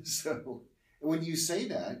so when you say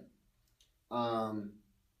that,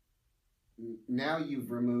 now you've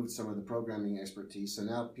removed some of the programming expertise. So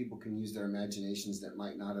now people can use their imaginations that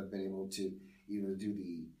might not have been able to either do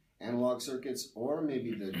the analog circuits or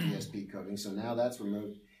maybe the DSP coding. So now that's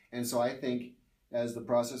removed. And so I think as the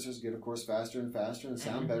processors get, of course, faster and faster and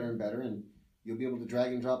sound better and better, and you'll be able to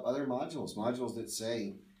drag and drop other modules that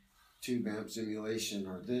say tube amp simulation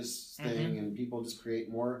or this thing, and people just create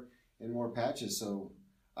more and more patches. So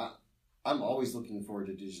I'm always looking forward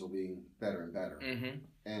to digital being better and better,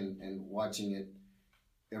 and watching it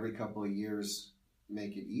every couple of years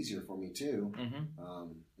make it easier for me too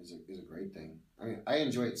is a great thing. I mean, I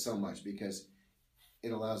enjoy it so much because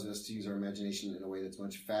it allows us to use our imagination in a way that's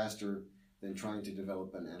much faster than trying to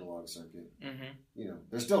develop an analog circuit.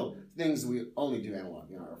 There's still things that we only do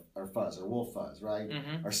analog. Our fuzz, our wolf fuzz, right?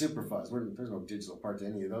 Our super fuzz. There's no digital part to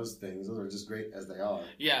any of those things. Those are just great as they are.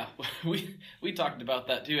 Yeah, we talked about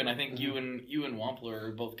that too, and I think you and Wampler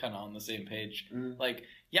are both kind of on the same page. Like,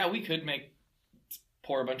 yeah, we could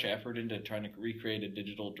pour a bunch of effort into trying to recreate a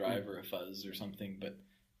digital drive or a fuzz or something, but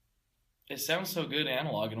it sounds so good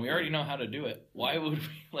analog, and we already know how to do it. Why would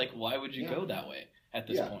you go that way at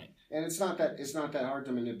this point? And it's not that hard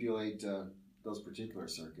to manipulate those particular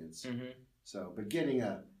circuits. So, but getting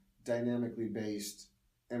a dynamically based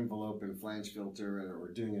envelope and flange filter or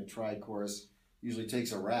doing a tri-chorus usually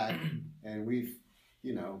takes a rack, and we've,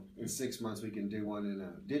 in 6 months we can do one in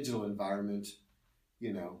a digital environment.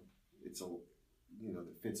 It's that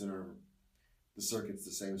fits in the circuit's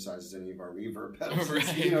the same size as any of our reverb pedals. Right.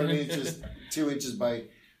 It's just 2 inches by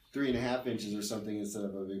 3.5 inches or something instead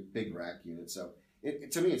of a big rack unit. So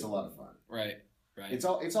to me, it's a lot of fun. Right. It's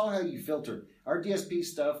all how you filter. Our DSP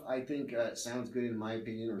stuff, I think, sounds good in my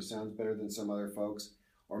opinion, or sounds better than some other folks,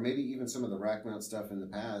 or maybe even some of the rack mount stuff in the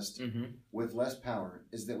past with less power.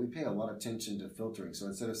 Is that we pay a lot of attention to filtering. So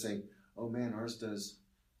instead of saying, "Oh man, ours does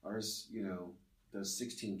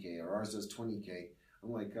 16K or ours does 20K,"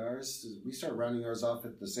 I'm like, we start rounding ours off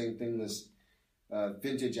at the same thing this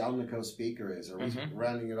vintage Alnico speaker is, or we're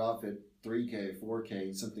rounding it off at 3K,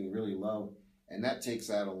 4K, something really low. And that takes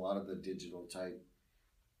out a lot of the digital type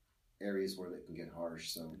areas where they can get harsh.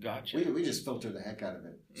 So Gotcha. we just filter the heck out of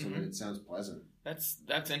it so that it sounds pleasant.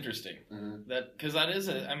 That's interesting. That because that is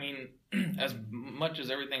as much as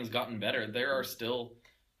everything's gotten better, there are still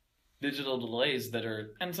digital delays that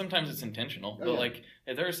are, and sometimes it's intentional. But like,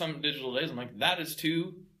 if there are some digital delays, I'm like, that is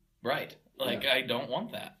too bright. Like, I don't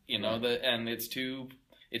want that. And it's too.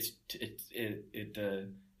 It's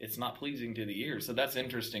not pleasing to the ear. So that's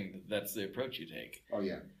interesting. That's the approach you take. Oh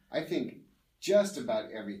yeah, I think just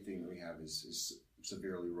about everything we have is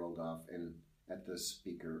severely rolled off and at the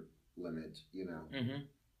speaker limit.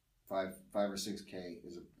 5 or 6K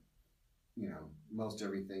is most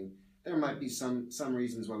everything. There might be some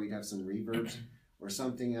reasons why we'd have some reverbs or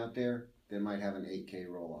something out there that might have an 8K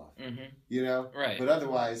roll off. Right. But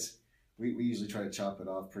otherwise, we usually try to chop it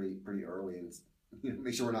off pretty early and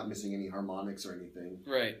make sure we're not missing any harmonics or anything.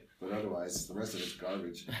 Right. But otherwise, the rest of it's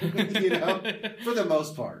garbage. For the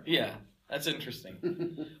most part. Yeah, that's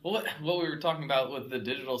interesting. Well, what we were talking about with the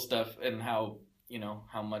digital stuff and how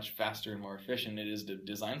much faster and more efficient it is to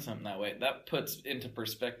design something that way, that puts into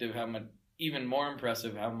perspective how much even more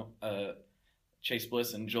impressive how Chase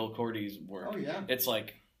Bliss and Joel Cordy's work. Oh yeah. It's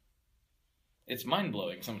like, it's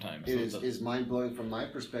mind-blowing sometimes. It is mind-blowing from my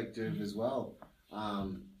perspective as well.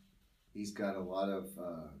 He's got a lot of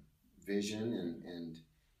vision and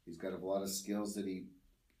he's got a lot of skills that he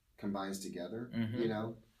combines together.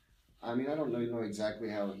 I mean, I don't really know exactly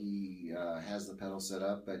how he has the pedal set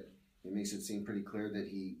up, but it makes it seem pretty clear that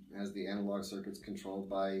he has the analog circuits controlled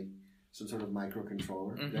by some sort of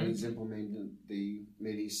microcontroller. Then he's implementing the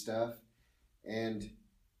MIDI stuff, and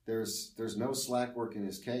there's no slack work in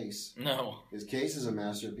his case. No, his case is a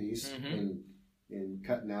masterpiece in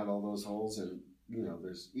cutting out all those holes, and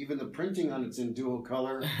there's even the printing on it's in dual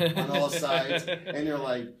color on all sides, and they're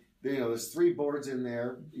like, there's 3 boards in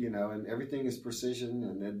there, and everything is precision,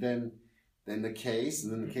 and then the case,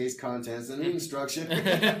 and then the case contents, and the instruction.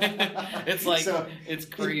 It's like, it's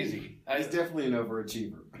crazy. He's definitely an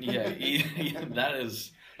overachiever.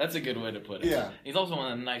 That's a good way to put it. Yeah. He's also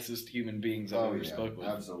one of the nicest human beings I've ever spoke with.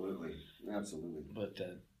 Absolutely. But,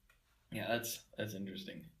 that's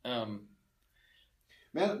interesting.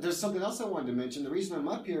 Man, there's something else I wanted to mention. The reason I'm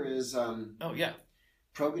up here is...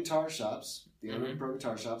 Pro Guitar Shops, the owner of Pro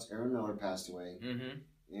Guitar Shops, Aaron Miller, passed away.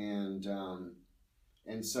 And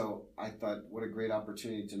so I thought, what a great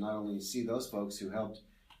opportunity to not only see those folks who helped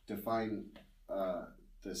define the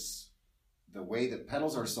way that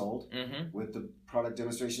pedals are sold with the product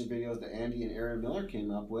demonstration videos that Andy and Aaron Miller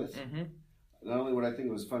came up with. Not only would I think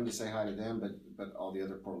it was fun to say hi to them, but all the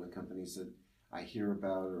other Portland companies that I hear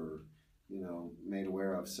about or made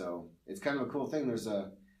aware of. So it's kind of a cool thing. There's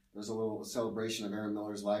a little celebration of Aaron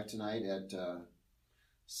Miller's life tonight at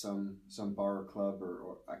some bar or club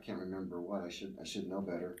or I can't remember what. I should know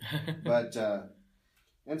better. But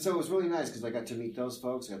and so it was really nice because I got to meet those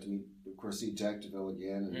folks. I got to meet, of course, see Jack DeVille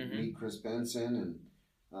again and meet Chris Benson, and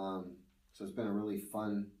so it's been a really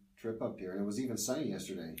fun trip up here. And it was even sunny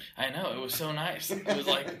yesterday. I know, it was so nice. It was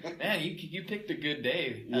like, man, you picked a good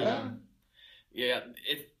day.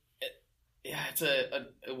 It's I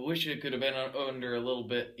wish it could have been under a little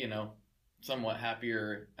bit, somewhat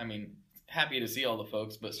happier. I mean, happy to see all the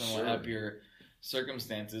folks, but somewhat happier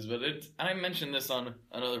circumstances. But I mentioned this on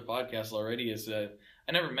another podcast already, is I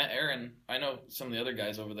never met Aaron. I know some of the other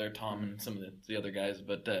guys over there, Tom and some of the other guys,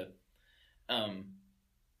 but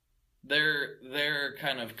their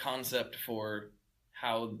kind of concept for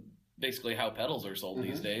how pedals are sold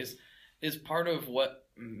these days is part of what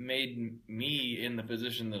made me in the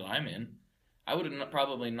position that I'm in. I would have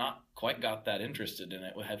probably not quite got that interested in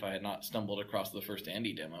it if I had not stumbled across the first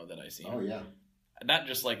Andy demo that I seen. Oh, yeah. That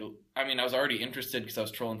just I was already interested because I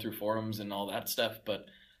was trolling through forums and all that stuff, but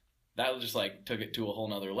that just took it to a whole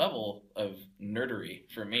nother level of nerdery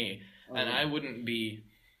for me. Oh, and I wouldn't be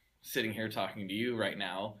sitting here talking to you right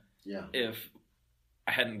now if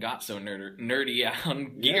I hadn't got so nerdy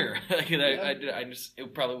on gear.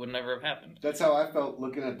 It probably would never have happened. That's how I felt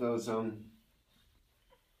looking at those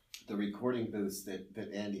the recording booths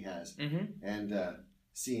that Andy has, and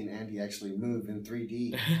seeing Andy actually move in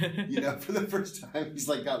 3D, for the first time. He's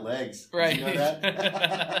got legs. Right. You know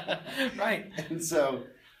that? Right. And so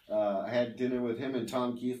I had dinner with him and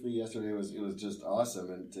Tom Keithley yesterday. It was just awesome,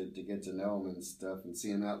 and to get to know him and stuff and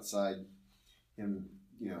see him outside, him,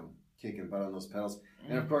 kicking butt on those pedals.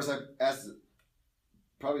 And of course, I asked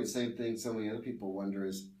probably the same thing so many other people wonder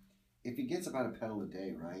is, if he gets about a pedal a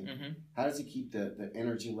day, right? How does he keep the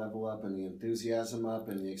energy level up and the enthusiasm up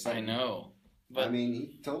and the excitement? I know. But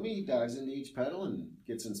he told me he dives into each pedal and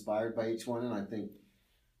gets inspired by each one, and I think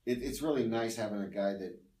it's really nice having a guy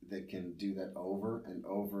that can do that over and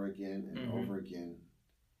over again and over again.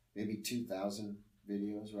 maybe 2,000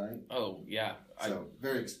 videos, right? Oh, yeah. So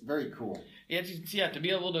very, very cool. Yeah, to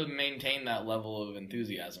be able to maintain that level of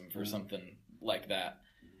enthusiasm for something like that.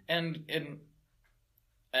 And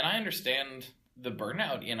I understand the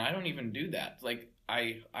burnout, and I don't even do that. Like,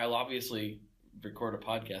 I'll obviously record a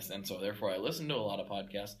podcast, and so therefore I listen to a lot of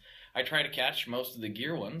podcasts. I try to catch most of the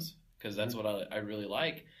gear ones, because that's what I really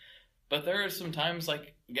like. But there are some times,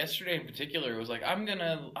 like yesterday in particular, it was like, I'm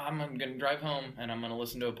gonna drive home, and I'm gonna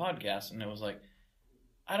listen to a podcast, and it was like,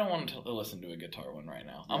 I don't want to listen to a guitar one right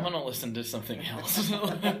now. Yeah. I'm gonna listen to something else.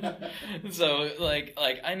 So like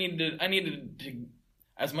I needed to,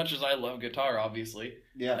 as much as I love guitar, obviously.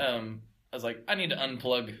 Yeah. I was like, I need to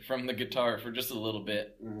unplug from the guitar for just a little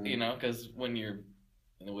bit, you know, because when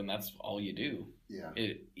that's all you do,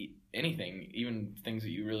 anything, even things that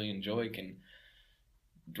you really enjoy, can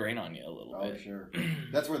drain on you a little bit. Oh, sure.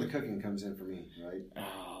 That's where the cooking comes in for me, right?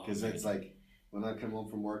 Because it's like, when I come home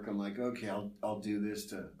from work, I'm like, okay, I'll do this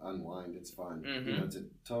to unwind. It's fun. You know, it's a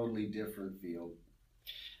totally different field.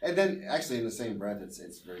 And then, actually, in the same breath,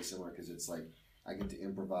 it's very similar, because it's like I get to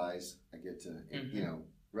improvise. I get to, you know,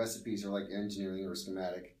 recipes are like engineering or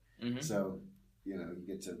schematic. So, you know, you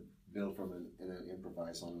get to build from and then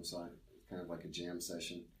improvise on them. So it's kind of like a jam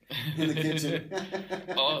session in the kitchen.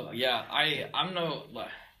 Oh, yeah.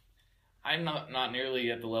 I'm not nearly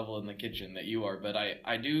at the level in the kitchen that you are, but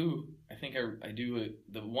I do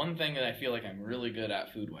the one thing that I feel like I'm really good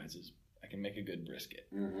at food-wise is I can make a good brisket.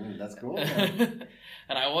 That's cool.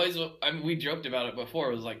 And we joked about it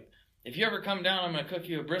before. It was like, if you ever come down, I'm going to cook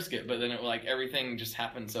you a brisket. But then everything just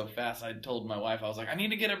happened so fast. I told my wife, I was like, I need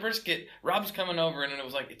to get a brisket. Rob's coming over. And then it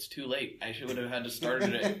was like, it's too late. I would have had to start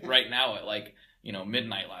it right now at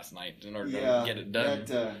midnight last night in order to get it done.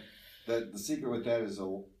 The secret with that is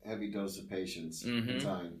a heavy dose of patience and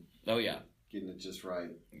time. Oh, yeah. Getting it just right.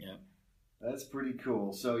 Yeah. That's pretty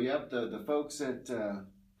cool. So, yep, the folks at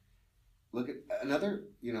look at another,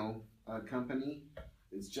 company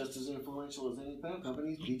is just as influential as any pedal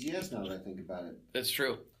company. PGS, now that I think about it. That's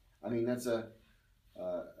true. I mean, that's a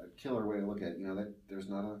killer way to look at it. You know, that there's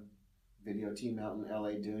not a video team out in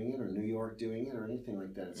LA doing it or New York doing it or anything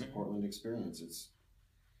like that. It's a Portland experience. It's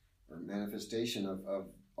a manifestation of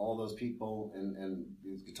all those people and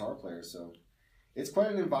these guitar players. So it's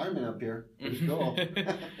quite an environment up here. Pretty cool.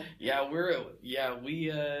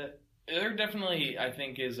 There definitely, I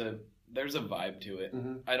think, there's a vibe to it.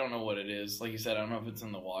 I don't know what it is. Like you said, I don't know if it's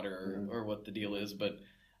in the water or what the deal is, but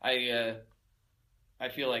I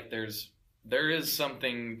feel like there is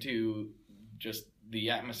something to just the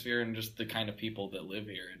atmosphere and just the kind of people that live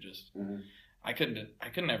here. It just I could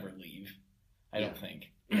never leave. I don't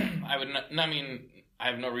think. I would not. I mean, I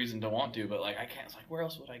have no reason to want to, but I can't. It's like, where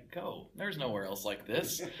else would I go? There's nowhere else like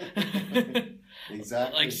this.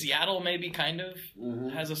 Exactly. Like Seattle maybe kind of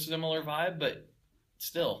has a similar vibe, but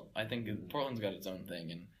still, I think Portland's got its own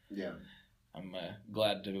thing, and I'm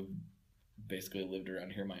glad to have basically lived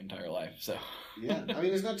around here my entire life. So yeah, I mean,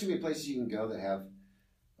 there's not too many places you can go that have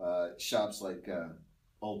shops like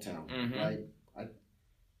Old Town, right?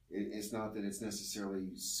 It's not that it's necessarily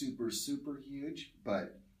super, super huge,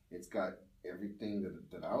 but it's got everything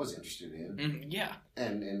that I was interested in.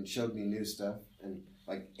 And showed me new stuff, and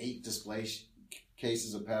like 8 display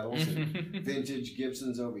cases of pedals, and vintage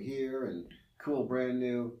Gibsons over here, and cool brand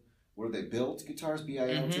new, were they built guitars,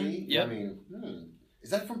 BILT? Yep. I mean, is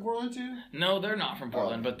that from Portland too? No, they're not from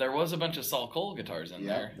Portland, but there was a bunch of Saul Cole guitars in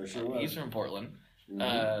there. There sure was. He's from Portland.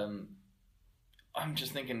 I'm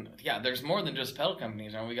just thinking, there's more than just pedal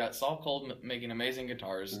companies. We got Saul Cole making amazing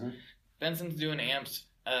guitars. Benson's doing amps.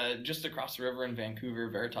 Just across the river in Vancouver,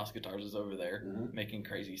 Veritas Guitars is over there making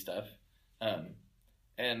crazy stuff.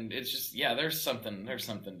 And it's just, there's something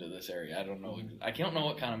to this area. I don't know. I don't know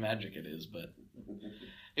what kind of magic it is, but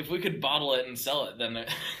if we could bottle it and sell it, then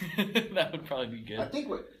that would probably be good. I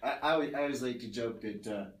think I always like to joke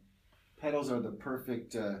that pedals are the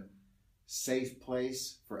perfect safe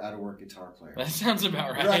place for out-of-work guitar players. That sounds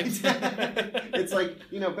about right. It's like,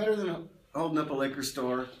 better than holding up a liquor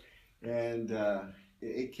store, and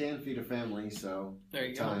it can feed a family, so there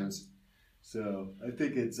you go. So I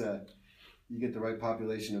think it's you get the right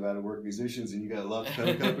population of out-of-work musicians, and you got a lot of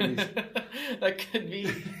pedal companies. That could be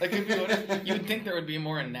what you would think there would be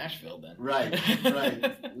more in Nashville then. Right.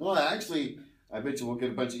 Well, actually, I bet you we'll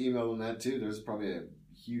get a bunch of email on that too. There's probably a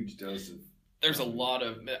huge dose of. There's a lot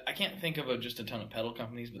of. I can't think of just a ton of pedal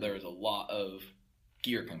companies, but there is a lot of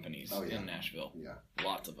gear companies in Nashville. Yeah,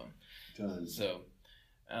 lots of them. Tons. So,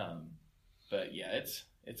 but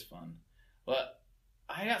it's fun. But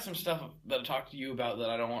I got some stuff that I talked to you about that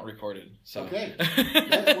I don't want recorded. So. Okay.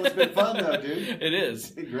 That's what's been fun, though, dude. It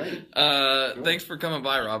is. Great. Thanks for coming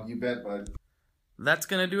by, Rob. You bet, bud. That's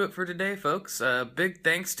going to do it for today, folks. Big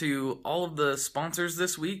thanks to all of the sponsors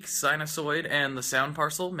this week, Sinusoid and the Sound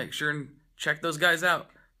Parcel. Make sure and check those guys out.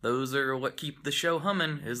 Those are what keep the show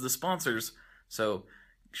humming, is the sponsors. So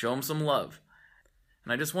show them some love.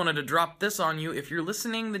 And I just wanted to drop this on you. If you're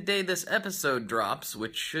listening the day this episode drops,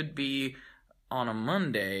 which should be on a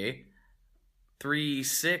Monday,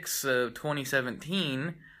 3/6 of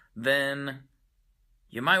 2017, then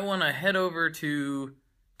you might want to head over to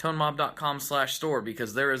tonemob.com/store,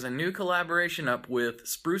 because there is a new collaboration up with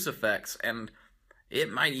Spruce Effects, and it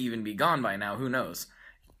might even be gone by now, who knows.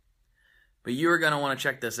 But you are going to want to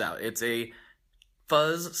check this out. It's a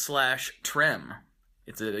fuzz/trem.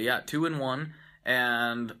 It's a 2-in-1,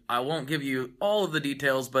 and I won't give you all of the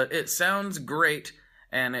details, but it sounds great,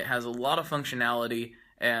 and it has a lot of functionality,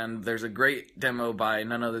 and there's a great demo by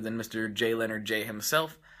none other than Mr. J. Leonard J.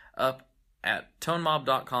 himself up at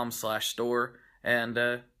tonemob.com/store,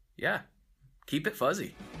 and keep it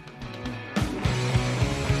fuzzy.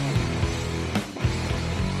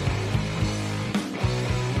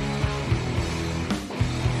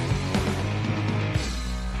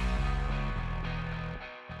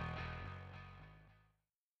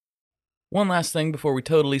 One last thing before we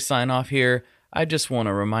totally sign off here, I just want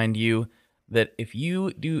to remind you that if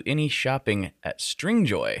you do any shopping at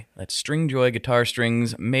Stringjoy, that's Stringjoy guitar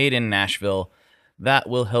strings made in Nashville, that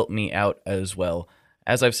will help me out as well.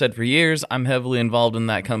 As I've said for years, I'm heavily involved in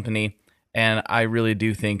that company, and I really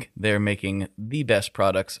do think they're making the best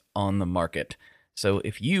products on the market. So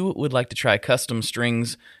if you would like to try custom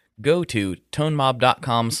strings, go to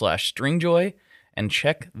tonemob.com/stringjoy and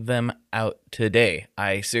check them out today.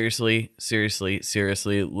 I seriously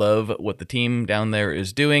love what the team down there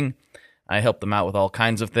is doing. I help them out with all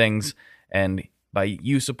kinds of things, and by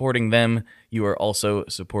you supporting them, you are also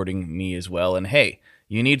supporting me as well. And hey,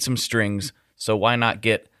 you need some strings, so why not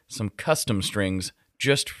get some custom strings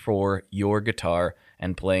just for your guitar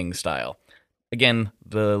and playing style? Again,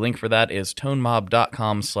 the link for that is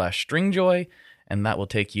tonemob.com/stringjoy, and that will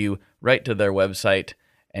take you right to their website,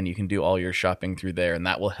 and you can do all your shopping through there, and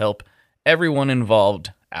that will help everyone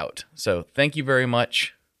involved out. So thank you very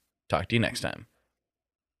much. Talk to you next time.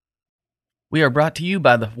 We are brought to you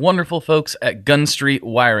by the wonderful folks at Gun Street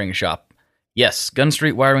Wiring Shop. Yes, Gun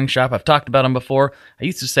Street Wiring Shop. I've talked about them before. I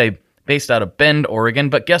used to say based out of Bend, Oregon,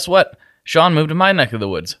 but guess what? Sean moved to my neck of the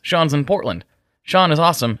woods. Sean's in Portland. Sean is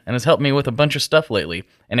awesome and has helped me with a bunch of stuff lately.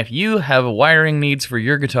 And if you have wiring needs for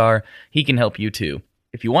your guitar, he can help you too.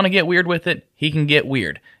 If you want to get weird with it, he can get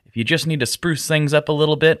weird. If you just need to spruce things up a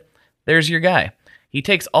little bit, there's your guy. He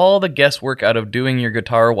takes all the guesswork out of doing your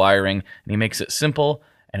guitar wiring, and he makes it simple,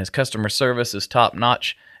 and his customer service is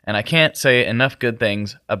top-notch, and I can't say enough good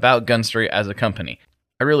things about Gun Street as a company.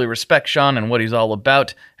 I really respect Sean and what he's all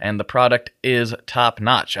about, and the product is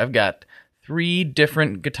top-notch. I've got 3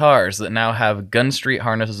 different guitars that now have Gun Street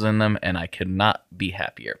harnesses in them, and I could not be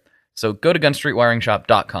happier. So go to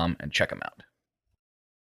gunstreetwiringshop.com and check them out.